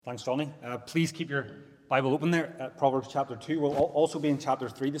Thanks, Johnny. Please keep your Bible open there at Proverbs chapter 2. We'll also be in chapter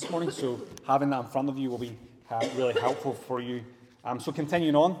 3 this morning, so having that in front of you will be really helpful for you. So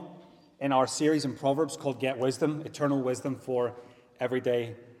continuing on in our series in Proverbs called Get Wisdom, Eternal Wisdom for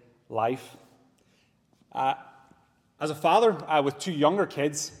Everyday Life. As a father with two younger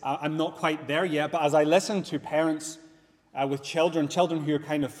kids, I'm not quite there yet, but as I listen to parents with children who are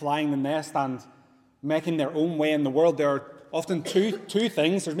kind of flying the nest and making their own way in the world, there are often two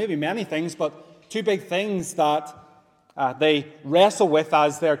things, there's maybe many things, but two big things that they wrestle with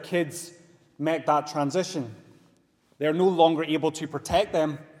as their kids make that transition. They're no longer able to protect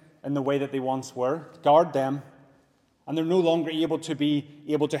them in the way that they once were, guard them, and they're no longer able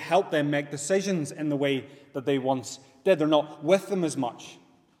to help them make decisions in the way that they once did. They're not with them as much.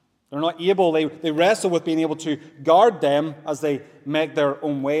 They're not able, they wrestle with being able to guard them as they make their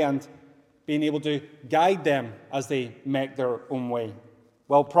own way and being able to guide them as they make their own way.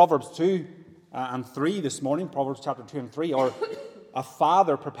 Well, Proverbs 2 and 3 this morning, Proverbs chapter 2 and 3, are a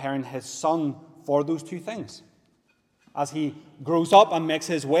father preparing his son for those two things. As he grows up and makes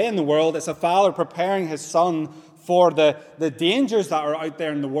his way in the world, it's a father preparing his son for the dangers that are out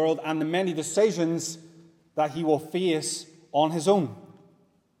there in the world and the many decisions that he will face on his own.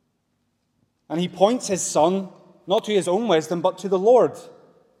 And he points his son not to his own wisdom, but to the Lord.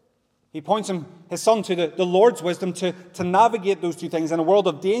 He points his son to the Lord's wisdom to navigate those two things. In a world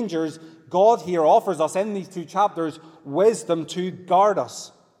of dangers, God here offers us in these two chapters wisdom to guard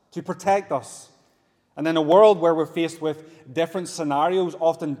us, to protect us. And in a world where we're faced with different scenarios,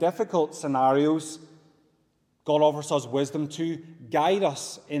 often difficult scenarios, God offers us wisdom to guide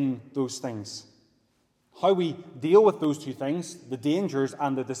us in those things. How we deal with those two things, the dangers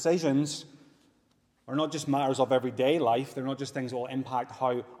and the decisions, are not just matters of everyday life. They're not just things that will impact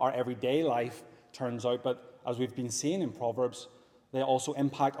how our everyday life turns out, but as we've been seeing in Proverbs, they also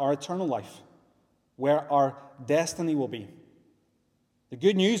impact our eternal life, where our destiny will be. The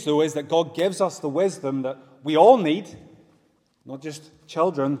good news, though, is that God gives us the wisdom that we all need, not just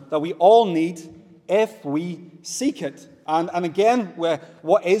children, that we all need if we seek it. And again,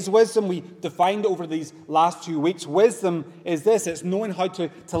 what is wisdom? We defined over these last 2 weeks. Wisdom is this. It's knowing how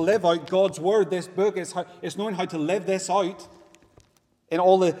to live out God's word. This book is knowing how to live this out in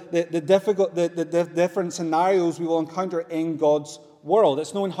all the different scenarios we will encounter in God's world.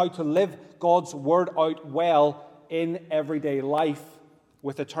 It's knowing how to live God's word out well in everyday life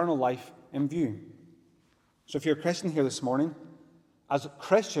with eternal life in view. So if you're a Christian here this morning, as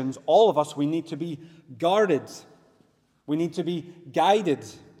Christians, all of us, we need to be guarded. We need to be guided.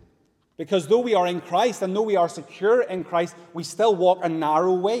 Because though we are in Christ and though we are secure in Christ, we still walk a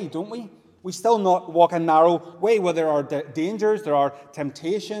narrow way, don't we? We still not walk a narrow way where there are dangers, there are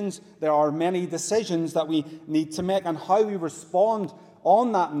temptations, there are many decisions that we need to make. And how we respond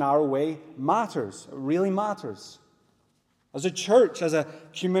on that narrow way matters. It really matters. As a church, as a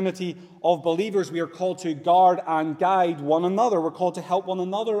community of believers, we are called to guard and guide one another. We're called to help one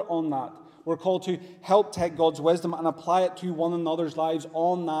another on that. We're called to help take God's wisdom and apply it to one another's lives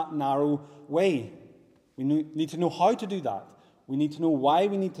on that narrow way. We need to know how to do that. We need to know why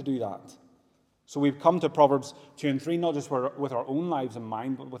we need to do that. So we've come to Proverbs 2 and 3, not just with our own lives in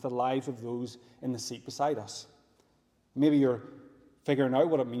mind, but with the lives of those in the seat beside us. Maybe you're figuring out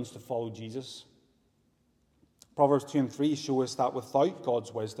what it means to follow Jesus. Proverbs 2 and 3 show us that without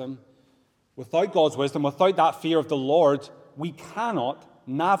God's wisdom, without that fear of the Lord, we cannot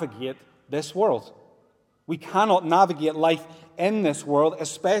navigate this world. We cannot navigate life in this world,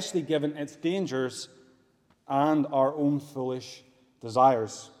 especially given its dangers and our own foolish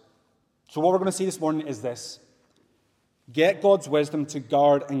desires. So what we're going to see this morning is this. Get God's wisdom to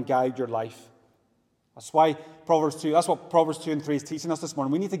guard and guide your life. That's what Proverbs 2 and 3 is teaching us this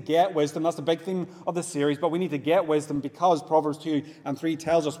morning. We need to get wisdom. That's the big theme of the series, but we need to get wisdom because Proverbs 2 and 3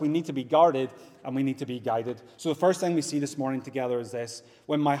 tells us we need to be guarded and we need to be guided. So the first thing we see this morning together is this.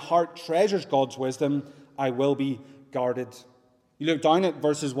 When my heart treasures God's wisdom, I will be guarded. You look down at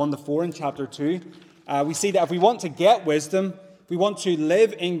verses 1 to 4 in chapter 2. We see that if we want to get wisdom, if we want to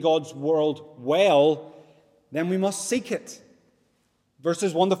live in God's world well, then we must seek it.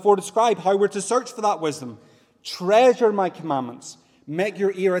 Verses 1 to 4 describe how we're to search for that wisdom. Treasure my commandments. Make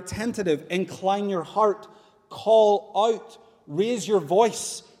your ear attentive. Incline your heart. Call out. Raise your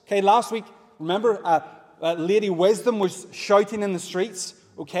voice. Okay, last week, remember, Lady Wisdom was shouting in the streets.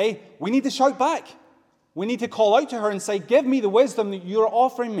 Okay, we need to shout back. We need to call out to her and say, give me the wisdom that you're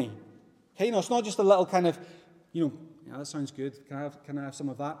offering me. Okay, no, it's not just a little kind of, yeah, that sounds good. Can I have some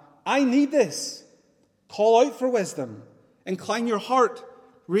of that? I need this. Call out for wisdom. Incline your heart.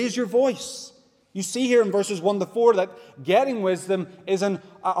 Raise your voice. You see here in verses 1 to 4 that getting wisdom is a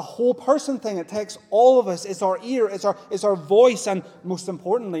whole person thing. It takes all of us. It's our ear, it's our voice, and most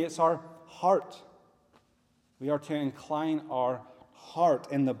importantly, it's our heart. We are to incline our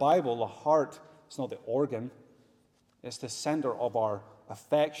heart. In the Bible, the heart is not the organ. It's the center of our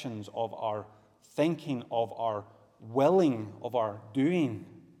affections, of our thinking, of our willing, of our doing.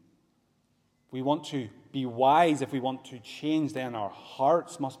 We want to be wise. If we want to change, then our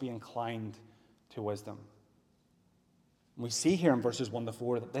hearts must be inclined to wisdom. We see here in verses 1 to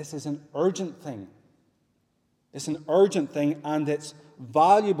 4 that this is an urgent thing. It's an urgent thing, and it's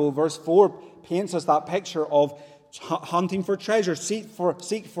valuable. Verse 4 paints us that picture of hunting for treasure. Seek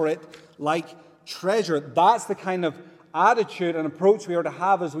for it like treasure. That's the kind of attitude and approach we are to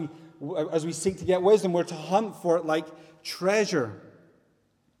have as we seek to get wisdom. We're to hunt for it like treasure.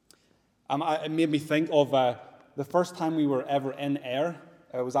 It made me think of the first time we were ever in air.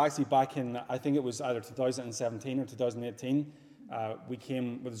 It was actually back in, I think it was either 2017 or 2018. We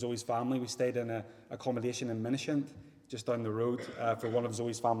came with Zoe's family. We stayed in an accommodation in Minishant, just down the road, for one of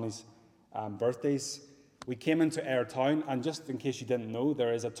Zoe's family's birthdays. We came into Ayr Town, and just in case you didn't know,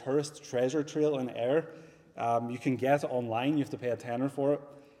 there is a tourist treasure trail in Ayr. You can get it online. You have to pay a tenner for it.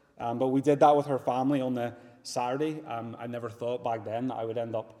 But we did that with her family on the Saturday. I never thought back then that I would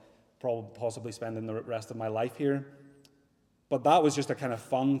end up possibly spending the rest of my life here. But that was just a kind of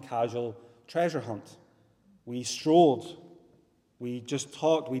fun, casual treasure hunt. We strolled. We just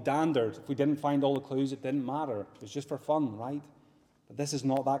talked. We dandered. If we didn't find all the clues, it didn't matter. It was just for fun, right? But this is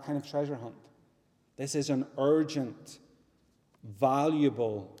not that kind of treasure hunt. This is an urgent,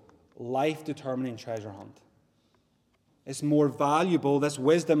 valuable, life-determining treasure hunt. It's more valuable. This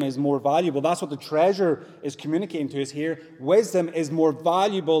wisdom is more valuable. That's what the treasure is communicating to us here. Wisdom is more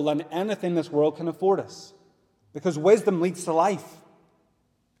valuable than anything this world can afford us. Because wisdom leads to life.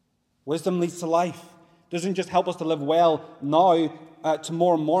 Wisdom leads to life. It doesn't just help us to live well now,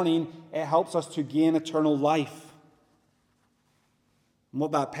 tomorrow morning. It helps us to gain eternal life. And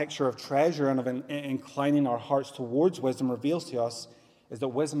what that picture of treasure and of inclining our hearts towards wisdom reveals to us is that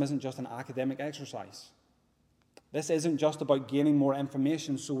wisdom isn't just an academic exercise. This isn't just about gaining more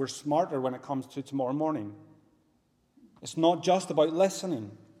information so we're smarter when it comes to tomorrow morning. It's not just about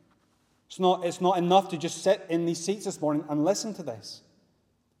listening. It's not enough to just sit in these seats this morning and listen to this.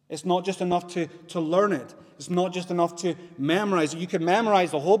 It's not just enough to learn it. It's not just enough to memorize it. You could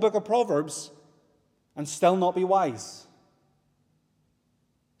memorize the whole book of Proverbs and still not be wise.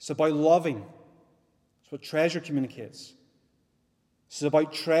 It's about loving. It's what treasure communicates. It's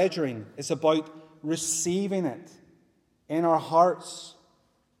about treasuring. It's about receiving it in our hearts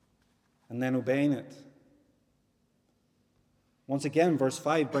and then obeying it. Once again, verse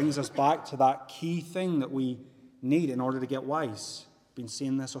 5 brings us back to that key thing that we need in order to get wise. We've been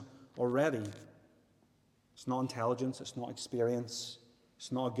seeing this already. It's not intelligence, it's not experience,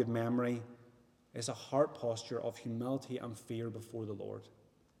 it's not a good memory. It's a heart posture of humility and fear before the Lord.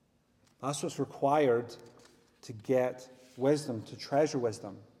 That's what's required to get wisdom, to treasure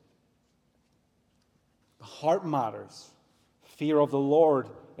wisdom. The heart matters. Fear of the Lord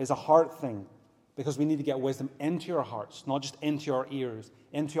is a heart thing. Because we need to get wisdom into our hearts, not just into our ears,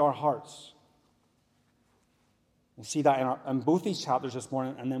 into our hearts. We'll see that in both these chapters this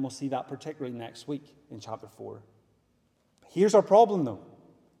morning, and then we'll see that particularly next week in chapter 4. Here's our problem, though.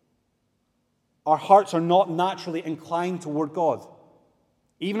 Our hearts are not naturally inclined toward God.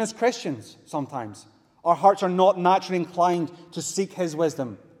 Even as Christians, sometimes, our hearts are not naturally inclined to seek His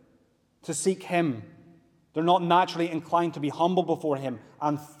wisdom, to seek Him. They're not naturally inclined to be humble before Him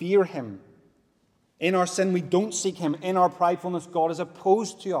and fear Him. In our sin, we don't seek Him. In our pridefulness, God is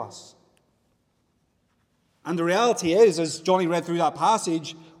opposed to us. And the reality is, as Johnny read through that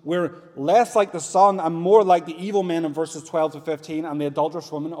passage, we're less like the son and more like the evil men in verses 12 to 15 and the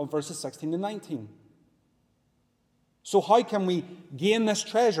adulterous woman of verses 16 to 19. So how can we gain this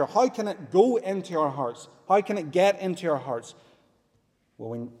treasure? How can it go into our hearts? How can it get into our hearts?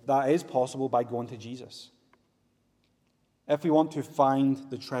 Well, that is possible by going to Jesus. If we want to find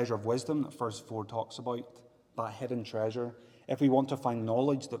the treasure of wisdom that verse 4 talks about, that hidden treasure, if we want to find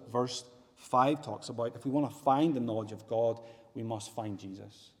knowledge that verse 5 talks about, if we want to find the knowledge of God, we must find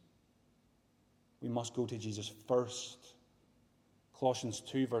Jesus. We must go to Jesus first. Colossians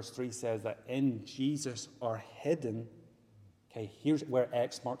 2 verse 3 says that in Jesus are hidden, okay, here's where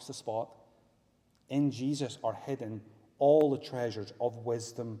X marks the spot. In Jesus are hidden all the treasures of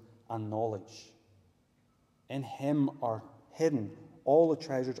wisdom and knowledge. In Him are hidden all the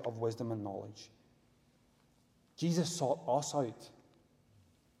treasures of wisdom and knowledge. Jesus sought us out.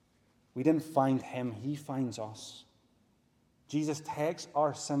 We didn't find Him, He finds us. Jesus takes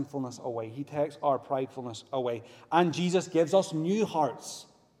our sinfulness away. He takes our pridefulness away. And Jesus gives us new hearts.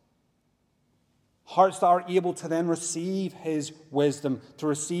 Hearts that are able to then receive his wisdom, to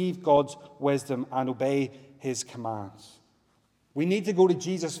receive God's wisdom and obey his commands. We need to go to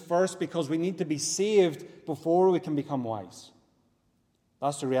Jesus first because we need to be saved before we can become wise.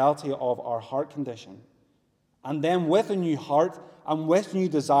 That's the reality of our heart condition. And then with a new heart and with new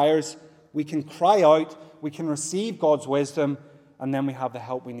desires, we can cry out, we can receive God's wisdom, and then we have the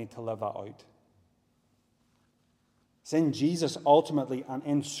help we need to live that out. It's in Jesus ultimately and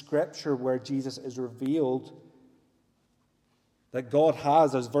in Scripture where Jesus is revealed that God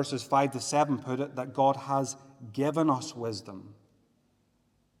has, as verses 5 to 7 put it, that God has given us wisdom.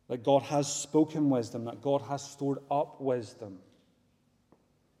 That God has spoken wisdom, that God has stored up wisdom.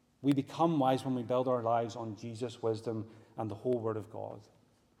 We become wise when we build our lives on Jesus' wisdom and the whole Word of God.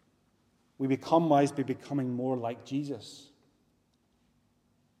 We become wise by becoming more like Jesus.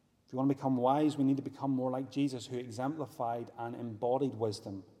 If we want to become wise, we need to become more like Jesus, who exemplified and embodied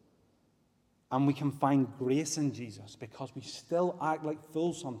wisdom. And we can find grace in Jesus because we still act like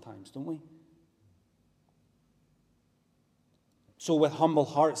fools sometimes, don't we? So with humble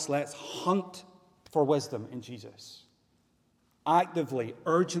hearts, let's hunt for wisdom in Jesus. Actively,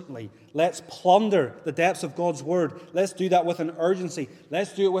 urgently, let's plunder the depths of God's Word. Let's do that with an urgency.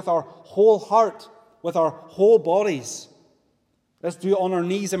 Let's do it with our whole heart, with our whole bodies. Let's do it on our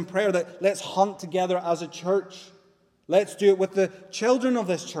knees in prayer. Let's hunt together as a church. Let's do it with the children of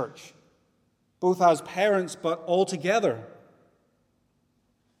this church, both as parents but all together.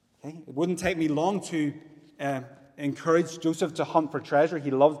 Okay? It wouldn't take me long to encourage Joseph to hunt for treasure.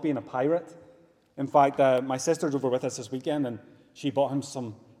 He loves being a pirate. In fact, my sister's over with us this weekend, and she bought him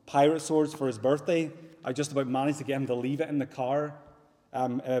some pirate swords for his birthday. I just about managed to get him to leave it in the car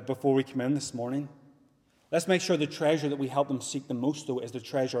before we came in this morning. Let's make sure the treasure that we help them seek the most, though, is the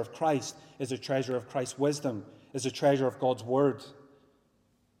treasure of Christ, is the treasure of Christ's wisdom, is the treasure of God's Word.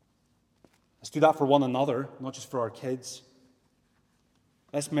 Let's do that for one another, not just for our kids.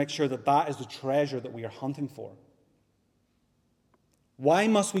 Let's make sure that that is the treasure that we are hunting for. Why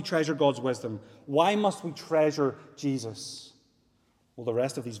must we treasure God's wisdom? Why must we treasure Jesus? Well, the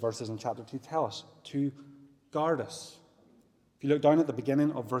rest of these verses in chapter 2 tell us to guard us. If you look down at the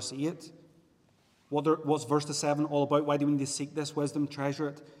beginning of verse 8, what's verse 7 all about? Why do we need to seek this wisdom, treasure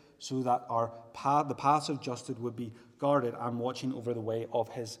it, so that the paths of justice would be guarded and watching over the way of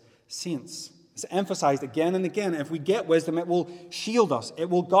his saints? It's emphasized again and again. If we get wisdom, it will shield us, it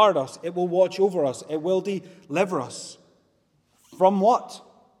will guard us, it will watch over us, it will deliver us. From what?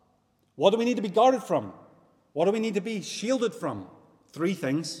 What do we need to be guarded from? What do we need to be shielded from? 3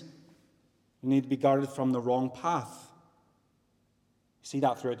 things. We need to be guarded from the wrong path. You see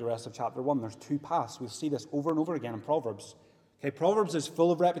that throughout the rest of chapter 1. There's 2 paths. We'll see this over and over again in Proverbs. Okay, Proverbs is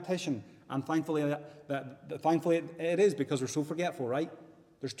full of repetition, and thankfully it is, because we're so forgetful, right?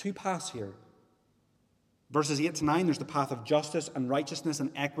 There's 2 paths here. Verses 8 to 9, there's the path of justice and righteousness and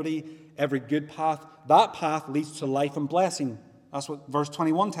equity, every good path. That path leads to life and blessing. That's what verse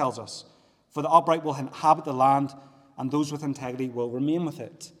 21 tells us. For the upright will inhabit the land, and those with integrity will remain with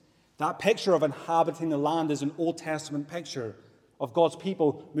it. That picture of inhabiting the land is an Old Testament picture of God's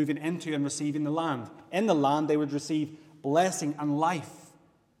people moving into and receiving the land. In the land, they would receive blessing and life.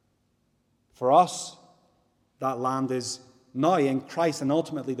 For us, that land is now in Christ and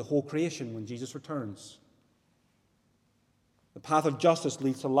ultimately the whole creation when Jesus returns. The path of justice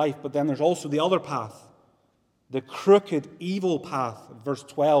leads to life, but then there's also the other path, the crooked, evil path, verse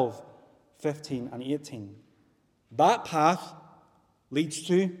 12, 15, and 18. That path leads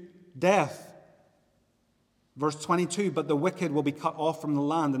to death. Verse 22, but the wicked will be cut off from the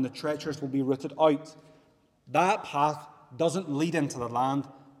land, and the treacherous will be rooted out. That path doesn't lead into the land.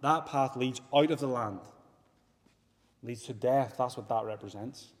 That path leads out of the land. Leads to death. That's what that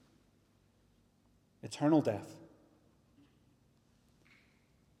represents. Eternal death.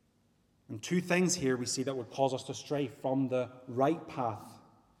 And 2 things here we see that would cause us to stray from the right path.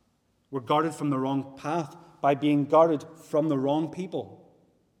 We're guarded from the wrong path by being guarded from the wrong people.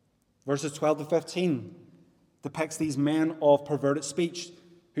 Verses 12 to 15 depicts these men of perverted speech,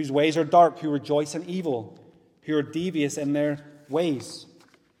 whose ways are dark, who rejoice in evil, who are devious in their ways.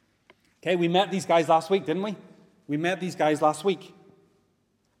 Okay, we met these guys last week, didn't we? We met these guys last week.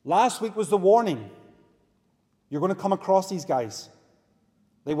 Last week was the warning. You're going to come across these guys.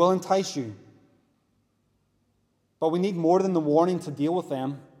 They will entice you. But we need more than the warning to deal with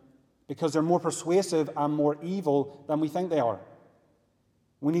them, because they're more persuasive and more evil than we think they are.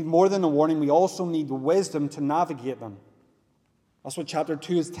 We need more than a warning. We also need the wisdom to navigate them. That's what chapter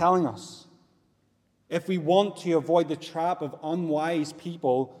 2 is telling us. If we want to avoid the trap of unwise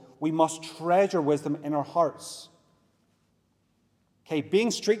people, we must treasure wisdom in our hearts. Okay,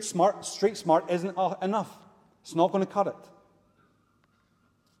 being street smart isn't enough. It's not going to cut it.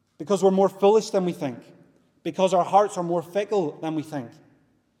 Because we're more foolish than we think. Because our hearts are more fickle than we think.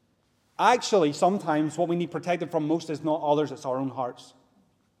 Actually, sometimes what we need protected from most is not others, it's our own hearts.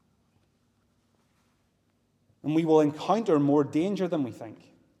 And we will encounter more danger than we think,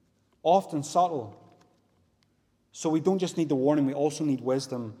 often subtle. So we don't just need the warning, we also need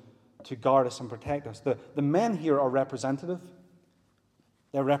wisdom to guard us and protect us. The men here are representative.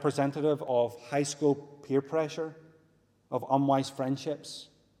 They're representative of high school peer pressure, of unwise friendships,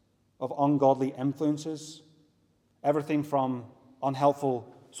 of ungodly influences, everything from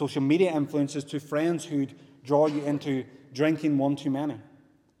unhelpful social media influences to friends who'd draw you into drinking one too many.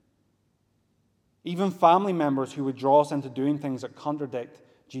 Even family members who would draw us into doing things that contradict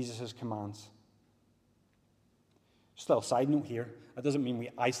Jesus' commands. Just a little side note here. That doesn't mean we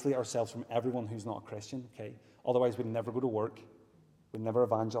isolate ourselves from everyone who's not a Christian, okay? Otherwise, we'd never go to work. We'd never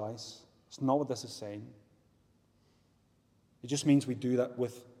evangelize. It's not what this is saying. It just means we do that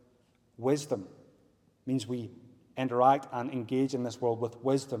with wisdom. It means we interact and engage in this world with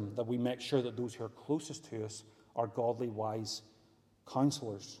wisdom, that we make sure that those who are closest to us are godly, wise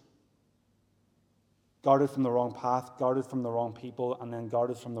counselors. Guarded from the wrong path, guarded from the wrong people, and then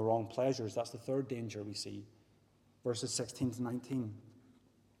guarded from the wrong pleasures. That's the third danger we see. Verses 16 to 19.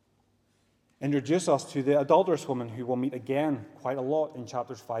 Introduce us to the adulterous woman who will meet again quite a lot in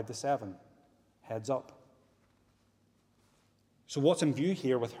chapters 5 to 7. Heads up. So what's in view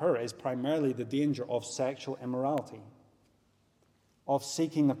here with her is primarily the danger of sexual immorality, of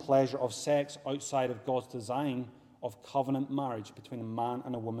seeking the pleasure of sex outside of God's design of covenant marriage between a man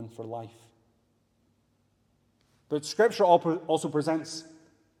and a woman for life. But Scripture also presents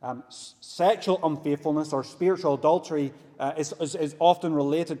sexual unfaithfulness or spiritual adultery is often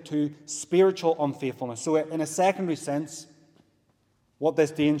related to spiritual unfaithfulness. So in a secondary sense, what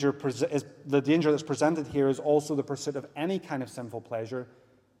this danger is, the danger that's presented here is also the pursuit of any kind of sinful pleasure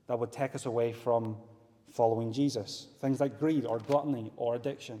that would take us away from following Jesus. Things like greed or gluttony or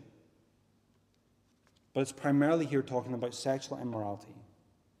addiction. But it's primarily here talking about sexual immorality.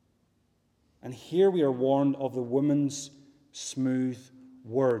 And here we are warned of the woman's smooth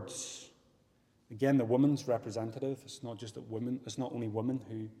words. Again, the woman's representative. It's not just that women, it's not only women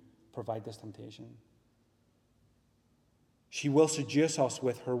who provide this temptation. She will seduce us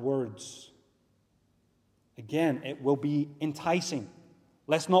with her words. Again, it will be enticing.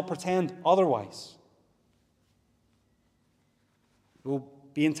 Let's not pretend otherwise. It will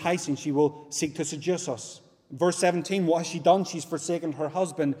be enticing. She will seek to seduce us. Verse 17, what has she done? She's forsaken her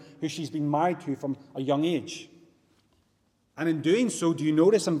husband, who she's been married to from a young age. And in doing so, do you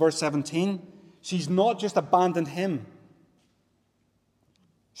notice in verse 17, she's not just abandoned him.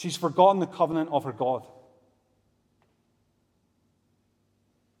 She's forgotten the covenant of her God.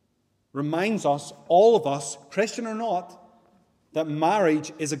 Reminds us, all of us, Christian or not, that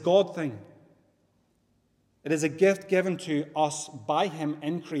marriage is a God thing. It is a gift given to us by him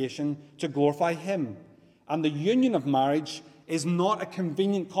in creation to glorify him. And the union of marriage is not a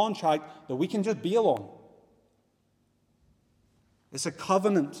convenient contract that we can just bail on. It's a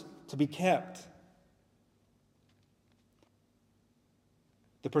covenant to be kept.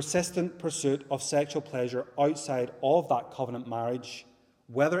 The persistent pursuit of sexual pleasure outside of that covenant marriage,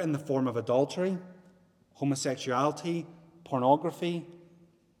 whether in the form of adultery, homosexuality, pornography,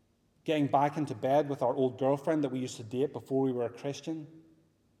 getting back into bed with our old girlfriend that we used to date before we were a Christian.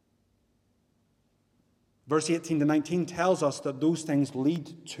 Verse 18 to 19 tells us that those things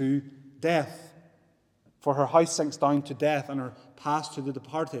lead to death. For her house sinks down to death, and her paths to the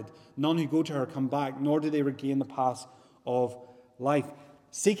departed. None who go to her come back, nor do they regain the paths of life.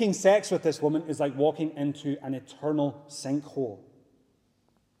 Seeking sex with this woman is like walking into an eternal sinkhole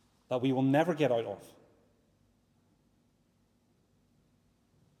that we will never get out of.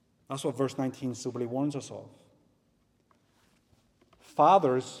 That's what verse 19 soberly warns us of.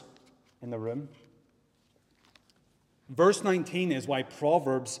 Fathers in the room, verse 19 is why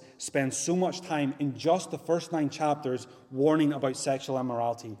Proverbs spends so much time in just the first 9 chapters warning about sexual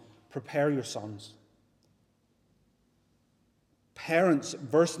immorality. Prepare your sons. Parents,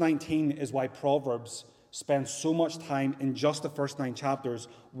 verse 19 is why Proverbs spends so much time in just the first 9 chapters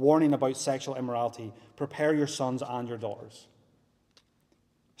warning about sexual immorality. Prepare your sons and your daughters.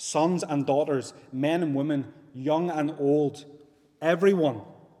 Sons and daughters, men and women, young and old, everyone.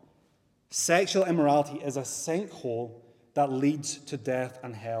 Sexual immorality is a sinkhole that leads to death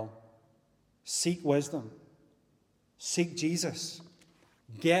and hell. Seek wisdom. Seek Jesus.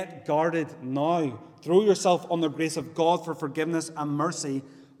 Get guarded now. Throw yourself on the grace of God for forgiveness and mercy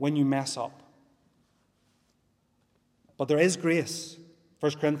when you mess up. But there is grace.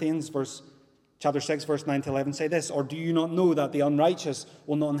 1 Corinthians chapter 6, verse 9 to 11 say this, or do you not know that the unrighteous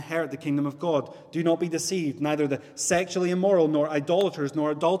will not inherit the kingdom of God? Do not be deceived. Neither the sexually immoral, nor idolaters, nor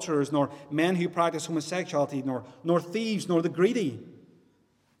adulterers, nor men who practice homosexuality, nor thieves, nor the greedy.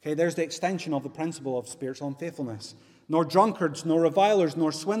 Okay, there's the extension of the principle of spiritual unfaithfulness. Nor drunkards, nor revilers,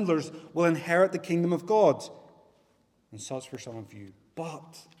 nor swindlers will inherit the kingdom of God. And such were some of you.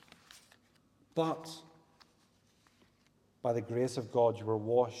 But, by the grace of God you were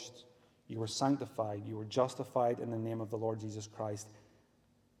washed, you were sanctified, you were justified in the name of the Lord Jesus Christ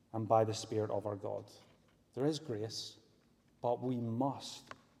and by the Spirit of our God. There is grace, but we must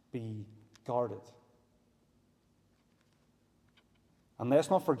be guarded. And let's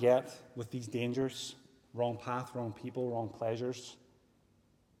not forget, with these dangers, wrong path, wrong people, wrong pleasures,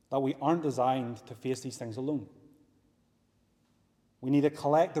 that we aren't designed to face these things alone. We need a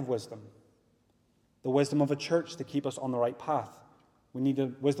collective wisdom, the wisdom of a church to keep us on the right path. We need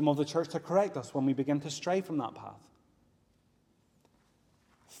the wisdom of the church to correct us when we begin to stray from that path.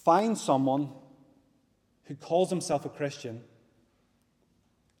 Find someone who calls himself a Christian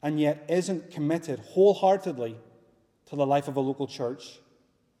and yet isn't committed wholeheartedly to the life of a local church.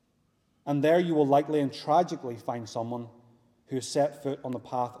 And there you will likely and tragically find someone who has set foot on the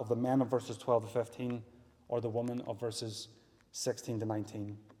path of the men of verses 12 to 15 or the women of verses 16 to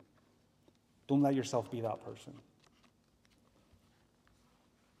 19. Don't let yourself be that person.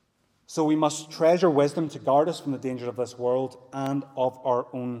 So we must treasure wisdom to guard us from the dangers of this world and of our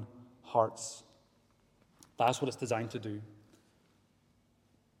own hearts. That's what it's designed to do.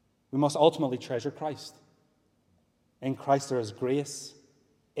 We must ultimately treasure Christ. In Christ there is grace.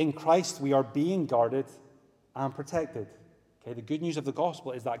 In Christ we are being guarded and protected. Okay, the good news of the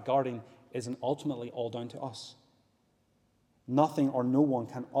gospel is that guarding isn't ultimately all down to us. Nothing or no one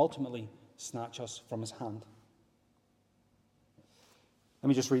can ultimately snatch us from his hand. Let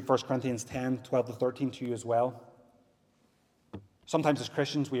me just read 1 Corinthians 10, 12 to 13 to you as well. Sometimes as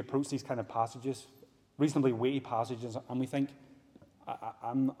Christians we approach these kind of passages, reasonably weighty passages, and we think,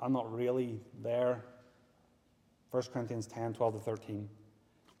 I'm not really there. 1 Corinthians 10, 12 to 13.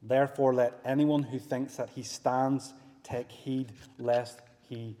 Therefore, let anyone who thinks that he stands take heed lest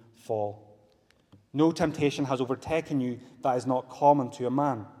he fall. No temptation has overtaken you that is not common to a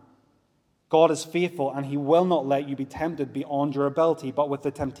man. God is faithful, and he will not let you be tempted beyond your ability, but with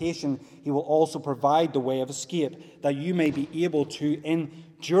the temptation he will also provide the way of escape, that you may be able to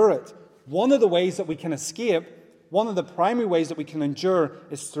endure it. One of the ways that we can escape, one of the primary ways that we can endure,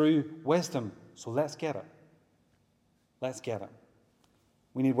 is through wisdom. So let's get it. Let's get it.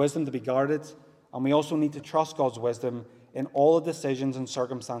 We need wisdom to be guarded, and we also need to trust God's wisdom in all the decisions and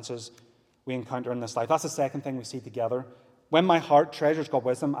circumstances we encounter in this life. That's the second thing we see together. When my heart treasures God's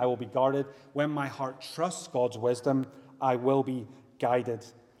wisdom, I will be guarded. When my heart trusts God's wisdom, I will be guided.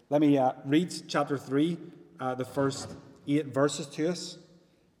 Let me read chapter 3, the first 8 verses to us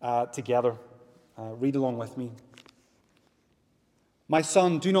together. Read along with me. My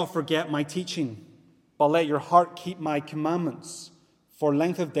son, do not forget my teaching, but let your heart keep my commandments. For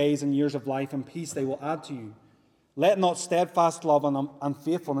length of days and years of life and peace they will add to you. Let not steadfast love and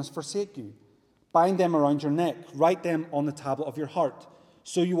faithfulness forsake you. Bind them around your neck. Write them on the tablet of your heart.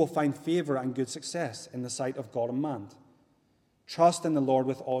 So you will find favor and good success in the sight of God and man. Trust in the Lord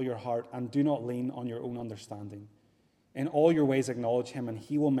with all your heart and do not lean on your own understanding. In all your ways acknowledge him and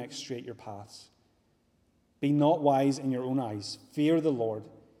he will make straight your paths. Be not wise in your own eyes. Fear the Lord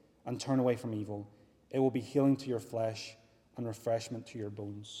and turn away from evil. It will be healing to your flesh and refreshment to your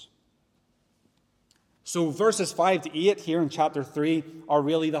bones. So verses 5 to 8 here in chapter 3 are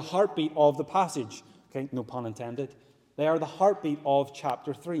really the heartbeat of the passage. Okay, no pun intended. They are the heartbeat of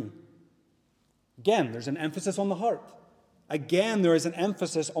chapter 3. Again, there's an emphasis on the heart. Again, there is an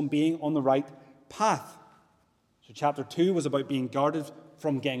emphasis on being on the right path. So chapter 2 was about being guarded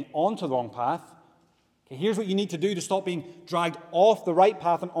from getting onto the wrong path. Okay, here's what you need to do to stop being dragged off the right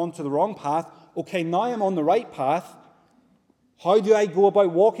path and onto the wrong path. Okay, now I'm on the right path. How do I go about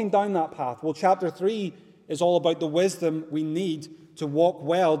walking down that path? Well, chapter 3 is all about the wisdom we need to walk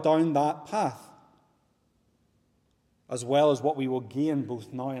well down that path, as well as what we will gain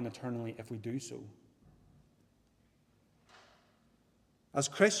both now and eternally if we do so. As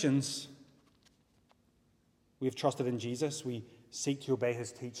Christians, we have trusted in Jesus. We seek to obey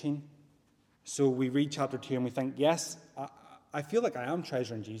his teaching. So we read chapter 2 and we think, yes, I feel like I am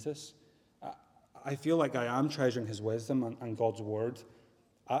treasuring Jesus. I feel like I am treasuring his wisdom and God's word.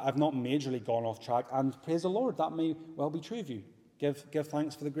 I've not majorly gone off track, and praise the Lord, that may well be true of you. Give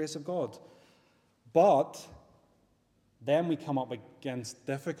thanks for the grace of God. But then we come up against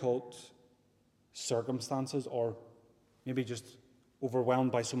difficult circumstances, or maybe just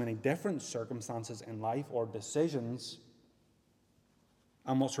overwhelmed by so many different circumstances in life or decisions.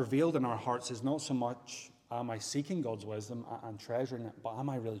 And what's revealed in our hearts is not so much, am I seeking God's wisdom and treasuring it, but am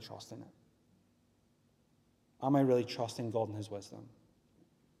I really trusting it? Am I really trusting God and his wisdom?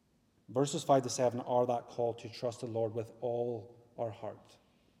 Verses 5 to 7 are that call to trust the Lord with all our heart.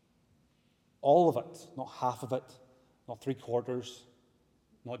 All of it, not half of it, not 3/4,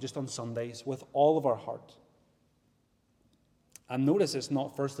 not just on Sundays, with all of our heart. And notice it's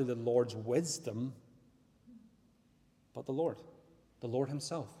not firstly the Lord's wisdom, but the Lord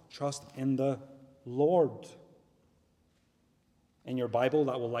himself. Trust in the Lord. In your Bible,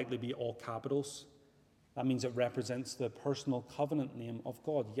 that will likely be all capitals. That means it represents the personal covenant name of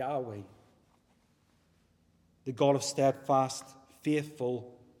God, Yahweh. The God of steadfast,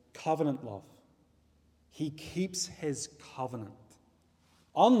 faithful, covenant love. He keeps his covenant.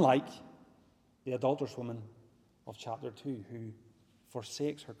 Unlike the adulterous woman of chapter 2 who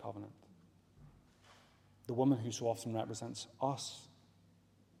forsakes her covenant. The woman who so often represents us.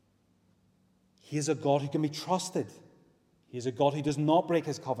 He is a God who can be trusted. He is a God who does not break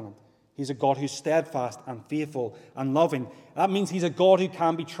his covenant. He's a God who's steadfast and faithful and loving. That means he's a God who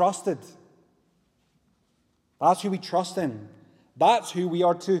can be trusted. That's who we trust in. That's who we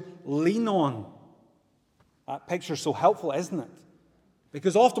are to lean on. That picture's so helpful, isn't it?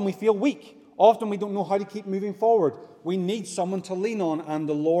 Because often we feel weak. Often we don't know how to keep moving forward. We need someone to lean on, and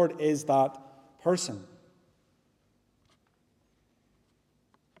the Lord is that person.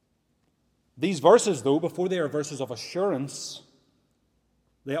 These verses, though, before they are verses of assurance,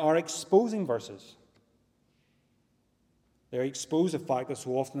 they are exposing verses. They expose the fact that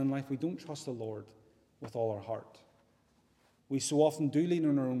so often in life we don't trust the Lord with all our heart. We so often do lean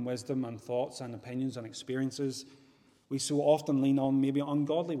on our own wisdom and thoughts and opinions and experiences. We so often lean on maybe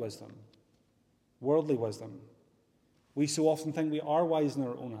ungodly wisdom, worldly wisdom. We so often think we are wise in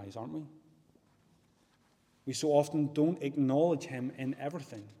our own eyes, aren't we? We so often don't acknowledge him in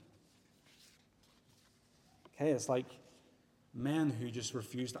everything. Okay, it's like men who just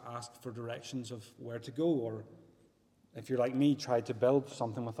refuse to ask for directions of where to go, or if you're like me, try to build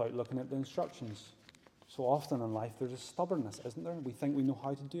something without looking at the instructions. So often in life there's a stubbornness, isn't there? We think we know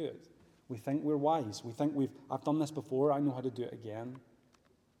how to do it. We think we're wise. We think I've done this before, I know how to do it again.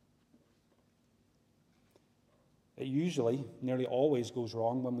 It usually, nearly always goes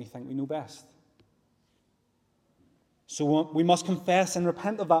wrong when we think we know best. So we must confess and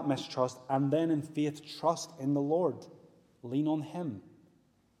repent of that mistrust, and then in faith trust in the Lord. Lean on him.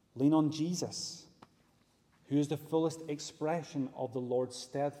 Lean on Jesus, who is the fullest expression of the Lord's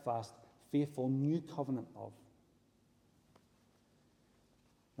steadfast, faithful, new covenant love.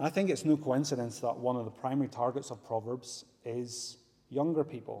 I think it's no coincidence that one of the primary targets of Proverbs is younger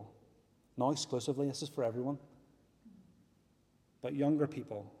people. Not exclusively, this is for everyone. But younger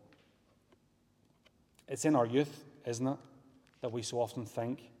people. It's in our youth, isn't it, that we so often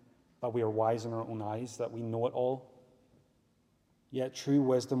think that we are wise in our own eyes, that we know it all. Yet true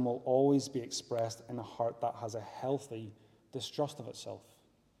wisdom will always be expressed in a heart that has a healthy distrust of itself,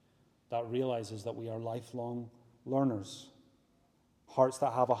 that realizes that we are lifelong learners, hearts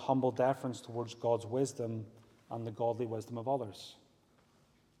that have a humble deference towards God's wisdom and the godly wisdom of others.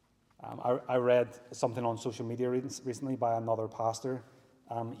 I read something on social media recently by another pastor.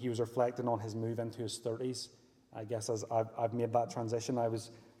 He was reflecting on his move into his 30s. I guess as I've made that transition, I was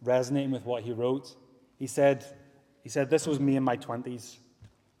resonating with what he wrote. He said, this was me in my 20s.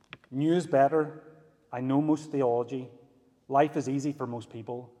 New is better. I know most theology. Life is easy for most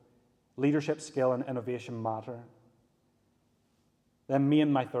people. Leadership, skill, and innovation matter. Then me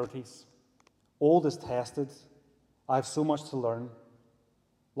in my 30s. Old is tested. I have so much to learn.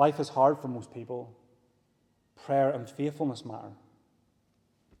 Life is hard for most people. Prayer and faithfulness matter.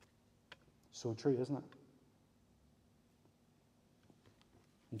 So true, isn't it?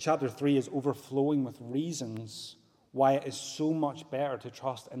 And chapter 3 is overflowing with reasons why it is so much better to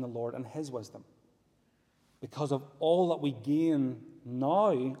trust in the Lord and his wisdom. Because of all that we gain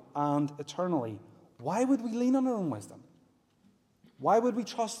now and eternally. Why would we lean on our own wisdom? Why would we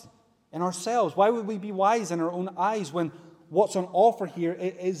trust in ourselves? Why would we be wise in our own eyes when what's on offer here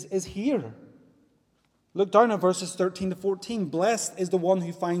is here? Look down at verses 13 to 14. Blessed is the one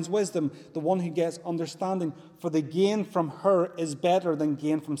who finds wisdom, the one who gets understanding, for the gain from her is better than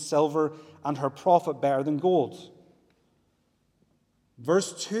gain from silver, and her profit better than gold.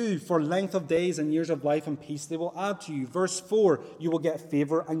 Verse 2, for length of days and years of life and peace they will add to you. Verse 4, you will get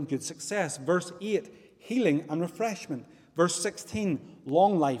favor and good success. Verse 8, healing and refreshment. Verse 16,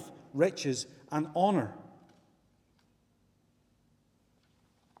 long life, riches, and honor.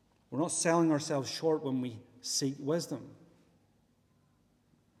 We're not selling ourselves short when we seek wisdom.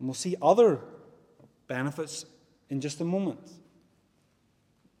 And we'll see other benefits in just a moment.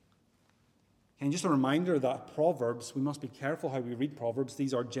 And just a reminder that Proverbs, we must be careful how we read Proverbs.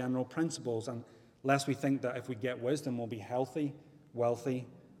 These are general principles, and lest we think that if we get wisdom, we'll be healthy, wealthy,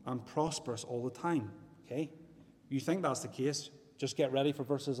 and prosperous all the time. Okay? You think that's the case, just get ready for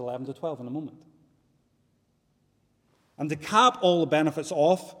verses 11 to 12 in a moment. And to cap all the benefits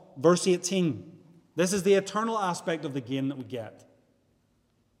off, verse 18. This is the eternal aspect of the gain that we get.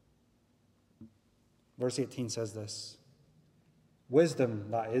 Verse 18 says this: wisdom,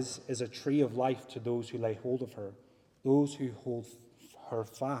 that is a tree of life to those who lay hold of her. Those who hold her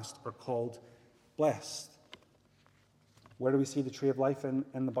fast are called blessed. Where do we see the tree of life in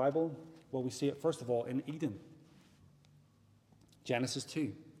the Bible? Well, we see it, first of all, in Eden. Genesis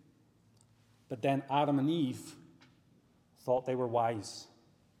 2. But then Adam and Eve thought they were wise.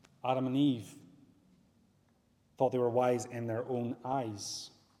 Adam and Eve thought they were wise in their own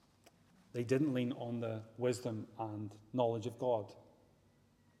eyes. They didn't lean on the wisdom and knowledge of God.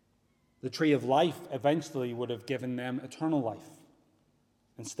 The tree of life eventually would have given them eternal life.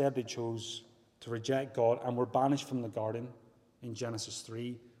 Instead, they chose to reject God and were banished from the garden in Genesis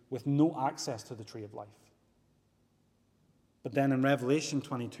 3 with no access to the tree of life. But then in Revelation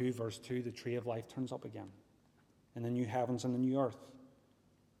 22, verse 2, the tree of life turns up again in the new heavens and the new earth.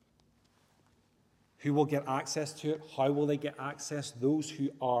 Who will get access to it? How will they get access? Those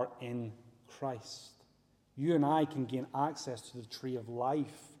who are in Christ. You and I can gain access to the tree of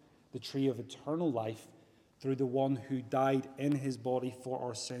life, the tree of eternal life, through the one who died in his body for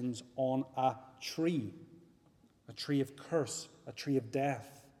our sins on a tree of curse, a tree of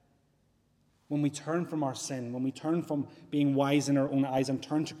death. When we turn from our sin, when we turn from being wise in our own eyes and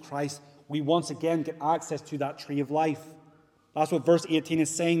turn to Christ, we once again get access to that tree of life. That's what verse 18 is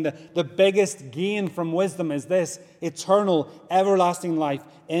saying. The biggest gain from wisdom is this: eternal, everlasting life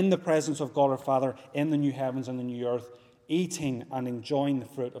in the presence of God our Father in the new heavens and the new earth, eating and enjoying the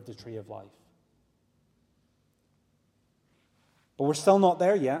fruit of the tree of life. But we're still not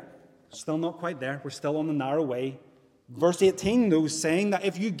there yet. Still not quite there. We're still on the narrow way. Verse 18, though, is saying that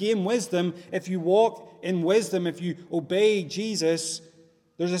if you gain wisdom, if you walk in wisdom, if you obey Jesus,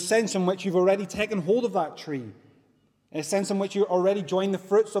 there's a sense in which you've already taken hold of that tree. A sense in which you're already enjoying the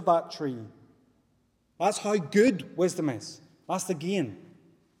fruits of that tree. That's how good wisdom is. That's the gain.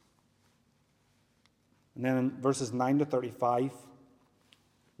 And then in verses 9 to 35,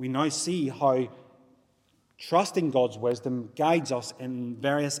 we now see how trusting God's wisdom guides us in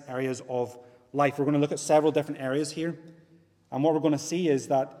various areas of life. We're going to look at several different areas here. And what we're going to see is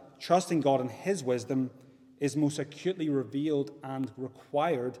that trusting God and his wisdom is most acutely revealed and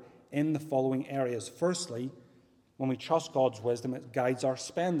required in the following areas. Firstly, when we trust God's wisdom, it guides our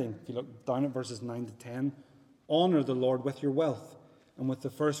spending. If you look down at verses 9 to 10, honor the Lord with your wealth and with the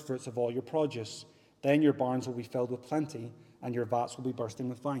first fruits of all your produce. Then your barns will be filled with plenty, and your vats will be bursting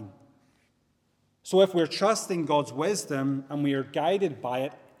with wine. So if we're trusting God's wisdom and we are guided by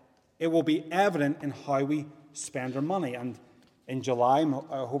it, it will be evident in how we spend our money. And in July, I'm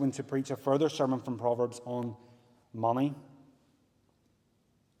hoping to preach a further sermon from Proverbs on money.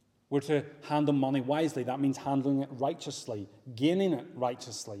 We're to handle money wisely. That means handling it righteously, gaining it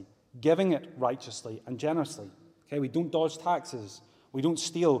righteously, giving it righteously and generously. Okay, we don't dodge taxes. We don't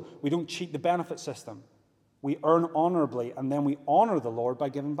steal. We don't cheat the benefit system. We earn honorably, and then we honor the Lord by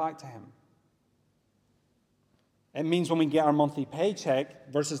giving back to him. It means when we get our monthly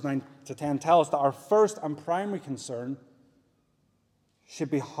paycheck, verses 9 to 10 tell us that our first and primary concern should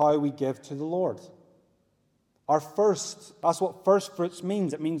be how we give to the Lord. That's what first fruits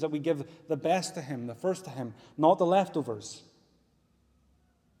means. It means that we give the best to him, the first to him, not the leftovers.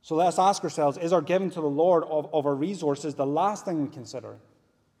 So let's ask ourselves, is our giving to the Lord of our resources the last thing we consider?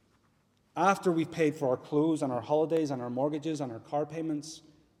 After we've paid for our clothes and our holidays and our mortgages and our car payments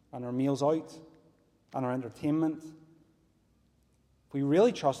and our meals out and our entertainment, if we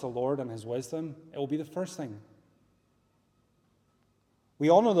really trust the Lord and his wisdom, it will be the first thing. We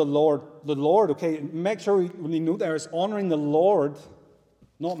honor the Lord, okay, make sure we note there, it's honoring the Lord,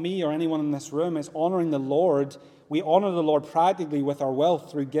 not me or anyone in this room, it's honoring the Lord. We honor the Lord practically with our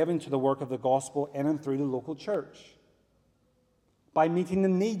wealth through giving to the work of the gospel in and through the local church. By meeting the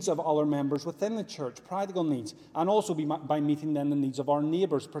needs of other members within the church, practical needs, and also by meeting then the needs of our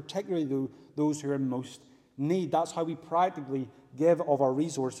neighbours, particularly those who are in most need. That's how we practically give of our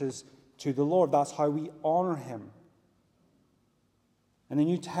resources to the Lord. That's how we honour him. In the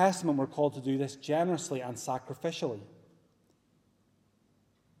New Testament, we're called to do this generously and sacrificially.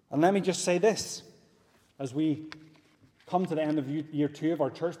 And let me just say this, as we come to the end of year 2 of our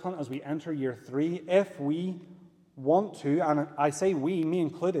church plant, as we enter year 3, if we want to, and I say we, me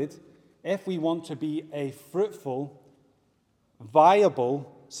included, if we want to be a fruitful,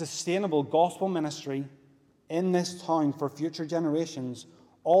 viable, sustainable gospel ministry in this town for future generations,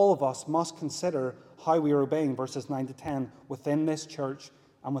 all of us must consider how we are obeying verses 9 to 10 within this church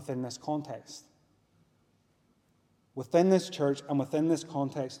and within this context. Within this church and within this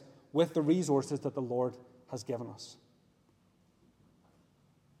context, with the resources that the Lord has given us.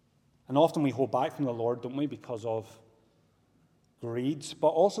 And often we hold back from the Lord, don't we, because of greed, but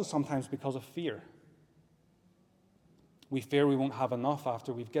also sometimes because of fear. We fear we won't have enough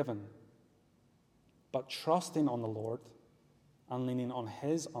after we've given. But trusting on the Lord and leaning on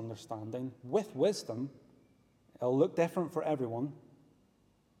His understanding with wisdom, it'll look different for everyone,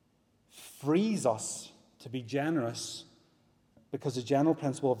 frees us to be generous, because the general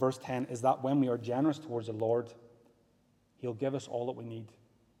principle of verse 10 is that when we are generous towards the Lord, He'll give us all that we need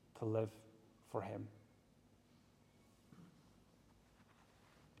to live for Him.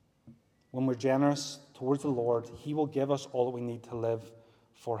 When we're generous towards the Lord, He will give us all that we need to live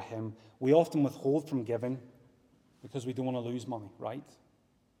for Him. We often withhold from giving because we don't want to lose money, right?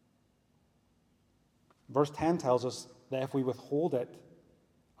 Verse 10 tells us that if we withhold it,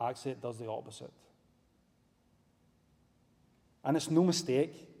 actually it does the opposite. And it's no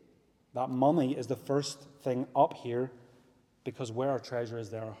mistake that money is the first thing up here, because where our treasure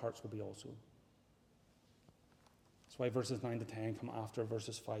is, there our hearts will be also. That's why verses 9 to 10 come after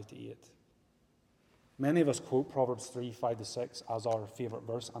verses 5 to 8. Many of us quote Proverbs 3, 5 to 6 as our favorite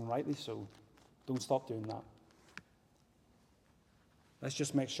verse, and rightly so. Don't stop doing that. Let's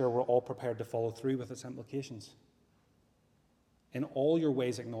just make sure we're all prepared to follow through with its implications. In all your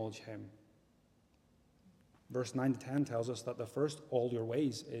ways acknowledge Him. Verse 9 to 10 tells us that the first all your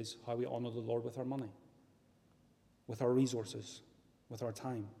ways is how we honor the Lord with our money, with our resources, with our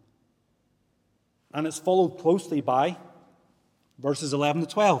time. And it's followed closely by verses 11 to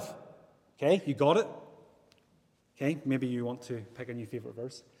 12. Okay, you got it? Okay, maybe you want to pick a new favorite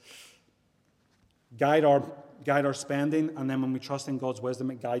verse. Guide our spending, and then when we trust in God's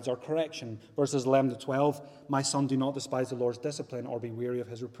wisdom, it guides our correction. Verses 11 to 12, my son, do not despise the Lord's discipline or be weary of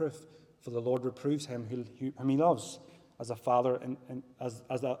His reproof, for the Lord reproves him whom He loves, as a father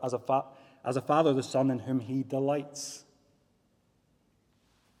the son in whom He delights.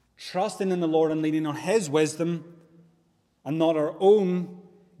 Trusting in the Lord and leaning on His wisdom and not our own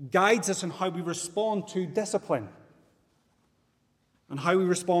guides us in how we respond to discipline and how we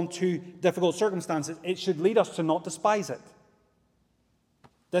respond to difficult circumstances. It should lead us to not despise it.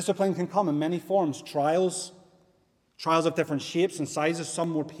 Discipline can come in many forms. Trials of different shapes and sizes, some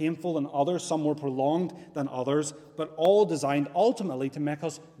more painful than others, some more prolonged than others, but all designed ultimately to make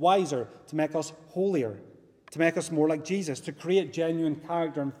us wiser, to make us holier, to make us more like Jesus, to create genuine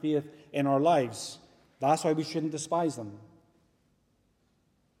character and faith in our lives. That's why we shouldn't despise them.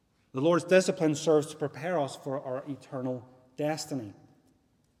 The Lord's discipline serves to prepare us for our eternal destiny.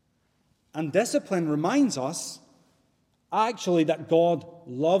 And discipline reminds us, actually, that God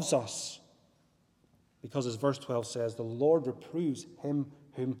loves us. Because as verse 12 says, the Lord reproves him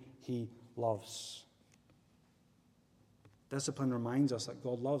whom He loves. Discipline reminds us that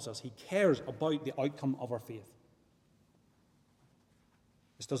God loves us. He cares about the outcome of our faith.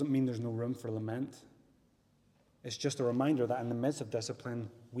 This doesn't mean there's no room for lament. It's just a reminder that in the midst of discipline,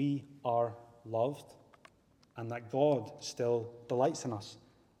 we are loved and that God still delights in us.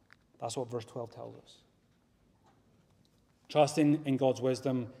 That's what verse 12 tells us. Trusting in God's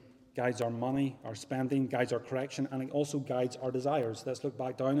wisdom guides our money, our spending, guides our correction, and it also guides our desires. Let's look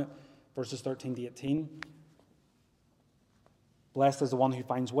back down at verses 13 to 18. Blessed is the one who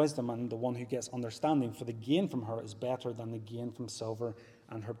finds wisdom and the one who gets understanding, for the gain from her is better than the gain from silver,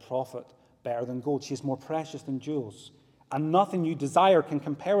 and her profit better than gold. She is more precious than jewels, and nothing you desire can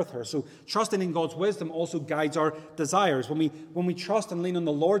compare with her. So trusting in God's wisdom also guides our desires. When we trust and lean on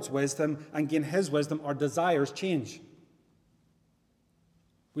the Lord's wisdom and gain His wisdom, our desires change.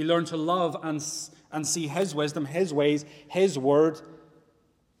 We learn to love and see His wisdom, His ways, His word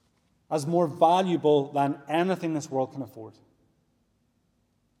as more valuable than anything this world can afford.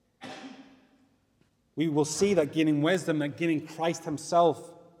 We will see that gaining wisdom, that gaining Christ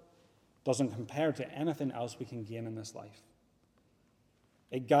Himself, doesn't compare to anything else we can gain in this life.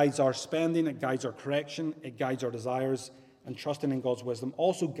 It guides our spending, it guides our correction, it guides our desires, and trusting in God's wisdom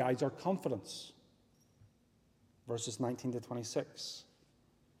also guides our confidence. Verses 19 to 26.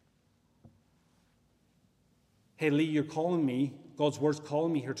 Hey, Lee, you're calling me, God's word's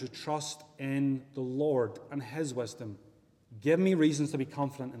calling me here to trust in the Lord and His wisdom. Give me reasons to be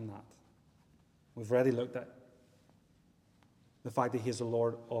confident in that. We've already looked at the fact that he is the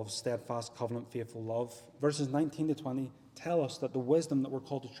Lord of steadfast, covenant, faithful love. Verses 19 to 20 tell us that the wisdom that we're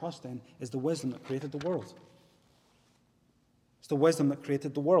called to trust in is the wisdom that created the world. It's the wisdom that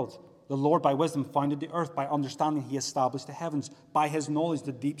created the world. The Lord by wisdom founded the earth. By understanding he established the heavens. By his knowledge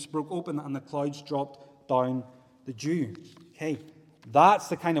the deeps broke open and the clouds dropped down the dew. Okay, that's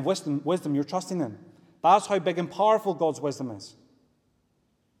the kind of wisdom you're trusting in. That's how big and powerful God's wisdom is.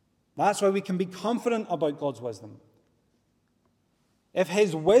 That's why we can be confident about God's wisdom. If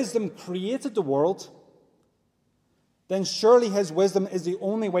his wisdom created the world, then surely his wisdom is the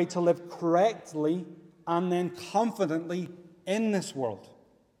only way to live correctly and then confidently in this world.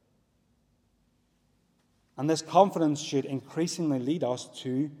 And this confidence should increasingly lead us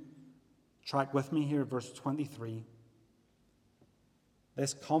to, track with me here, verse 23.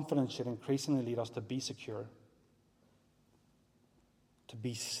 This confidence should increasingly lead us to be secure, to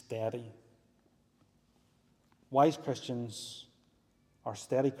be steady. Wise Christians are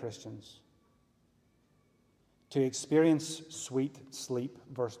steady Christians. To experience sweet sleep,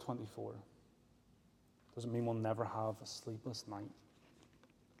 verse 24, doesn't mean we'll never have a sleepless night.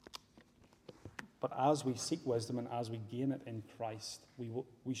 But as we seek wisdom and as we gain it in Christ,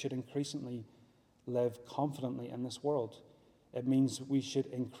 we should increasingly live confidently in this world. It means we should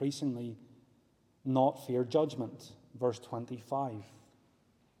increasingly not fear judgment. Verse 25.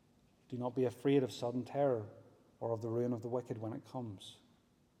 Do not be afraid of sudden terror or of the ruin of the wicked when it comes.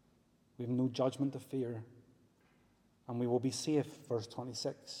 We have no judgment to fear, and we will be safe. Verse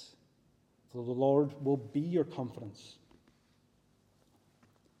 26. For the Lord will be your confidence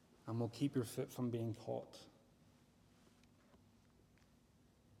and will keep your foot from being caught.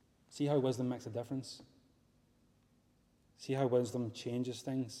 See how wisdom makes a difference? See how wisdom changes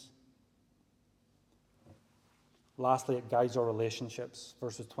things? Lastly, it guides our relationships,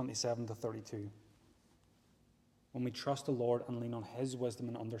 verses 27 to 32. When we trust the Lord and lean on his wisdom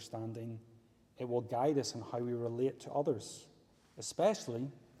and understanding, it will guide us in how we relate to others,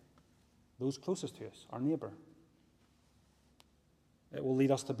 especially those closest to us, our neighbor. It will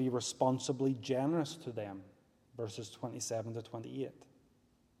lead us to be responsibly generous to them, verses 27 to 28.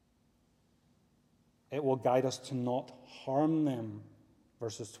 It will guide us to not harm them,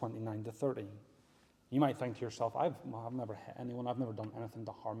 verses 29 to 30. You might think to yourself, I've never hit anyone, I've never done anything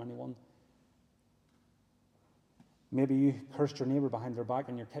to harm anyone. Maybe you cursed your neighbor behind their back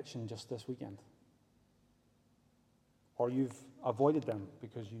in your kitchen just this weekend. Or you've avoided them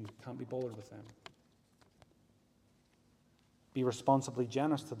because you can't be bothered with them. Be responsibly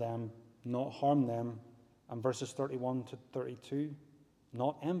generous to them, not harm them. And verses 31 to 32,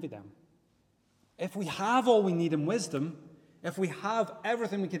 not envy them. If we have all we need in wisdom, if we have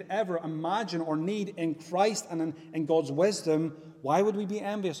everything we could ever imagine or need in Christ and in God's wisdom, why would we be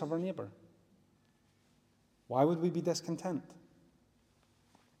envious of our neighbor? Why would we be discontent?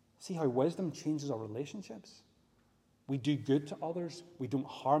 See how wisdom changes our relationships? We do good to others, we don't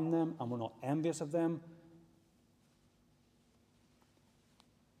harm them, and we're not envious of them.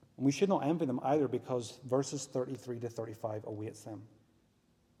 And we should not envy them either, because verses 33 to 35 awaits them.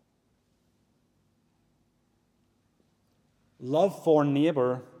 Love for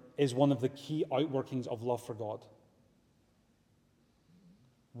neighbor is one of the key outworkings of love for God.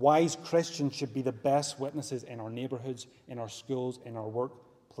 Wise Christians should be the best witnesses in our neighborhoods, in our schools, in our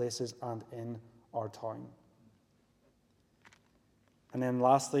workplaces, and in our town. And then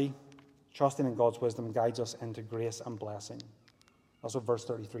lastly, trusting in God's wisdom guides us into grace and blessing. That's what verse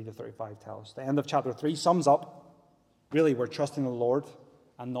 33 to 35 tells us. The end of chapter 3 sums up, really, we're trusting the Lord,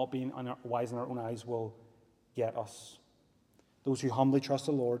 and not being wise in our own eyes will get us. Those who humbly trust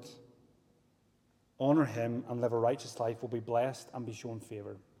the Lord, honor him, and live a righteous life will be blessed and be shown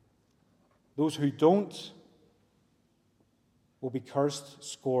favor. Those who don't will be cursed,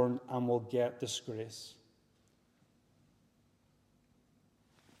 scorned, and will get disgrace.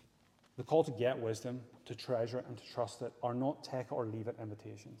 The call to get wisdom, to treasure, and to trust it are not take it or leave it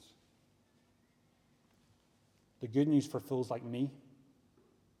invitations. The good news for fools like me,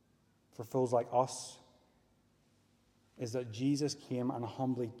 for fools like us, is that Jesus came and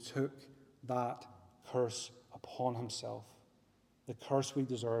humbly took that curse upon himself. The curse we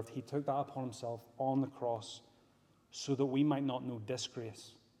deserved, he took that upon himself on the cross so that we might not know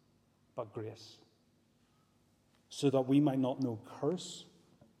disgrace, but grace. So that we might not know curse,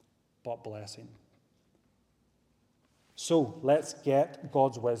 but blessing. So let's get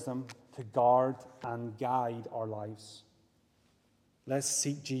God's wisdom to guard and guide our lives. Let's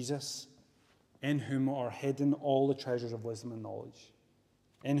seek Jesus, in whom are hidden all the treasures of wisdom and knowledge,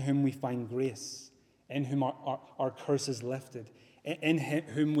 in whom we find grace, in whom our curse is lifted, in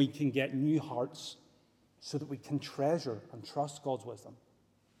whom we can get new hearts so that we can treasure and trust God's wisdom.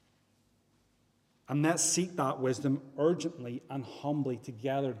 And let's seek that wisdom urgently and humbly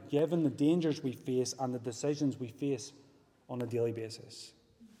together, given the dangers we face and the decisions we face on a daily basis.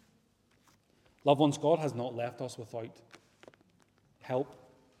 Loved ones, God has not left us without help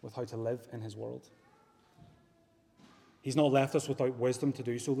with how to live in his world. He's not left us without wisdom to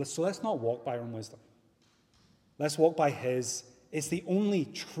do so. So let's not walk by our own wisdom. Let's walk by his. It's the only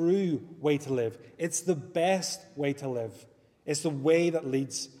true way to live. It's the best way to live. It's the way that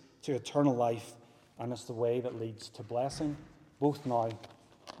leads to eternal life, and it's the way that leads to blessing, both now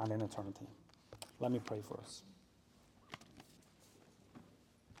and in eternity. Let me pray for us.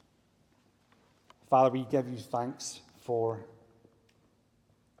 Father, we give you thanks for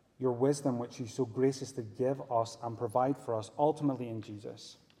your wisdom, which you so graciously give us and provide for us, ultimately in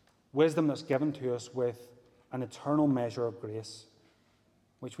Jesus. Wisdom that's given to us with an eternal measure of grace,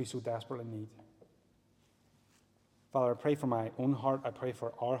 which we so desperately need. Father, I pray for my own heart. I pray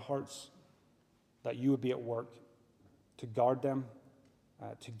for our hearts, that you would be at work to guard them,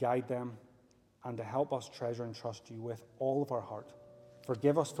 to guide them, and to help us treasure and trust you with all of our heart.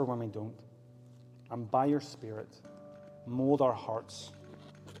 Forgive us for when we don't. And by your Spirit, mold our hearts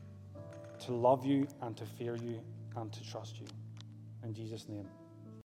to love you and to fear you and to trust you. In Jesus' name.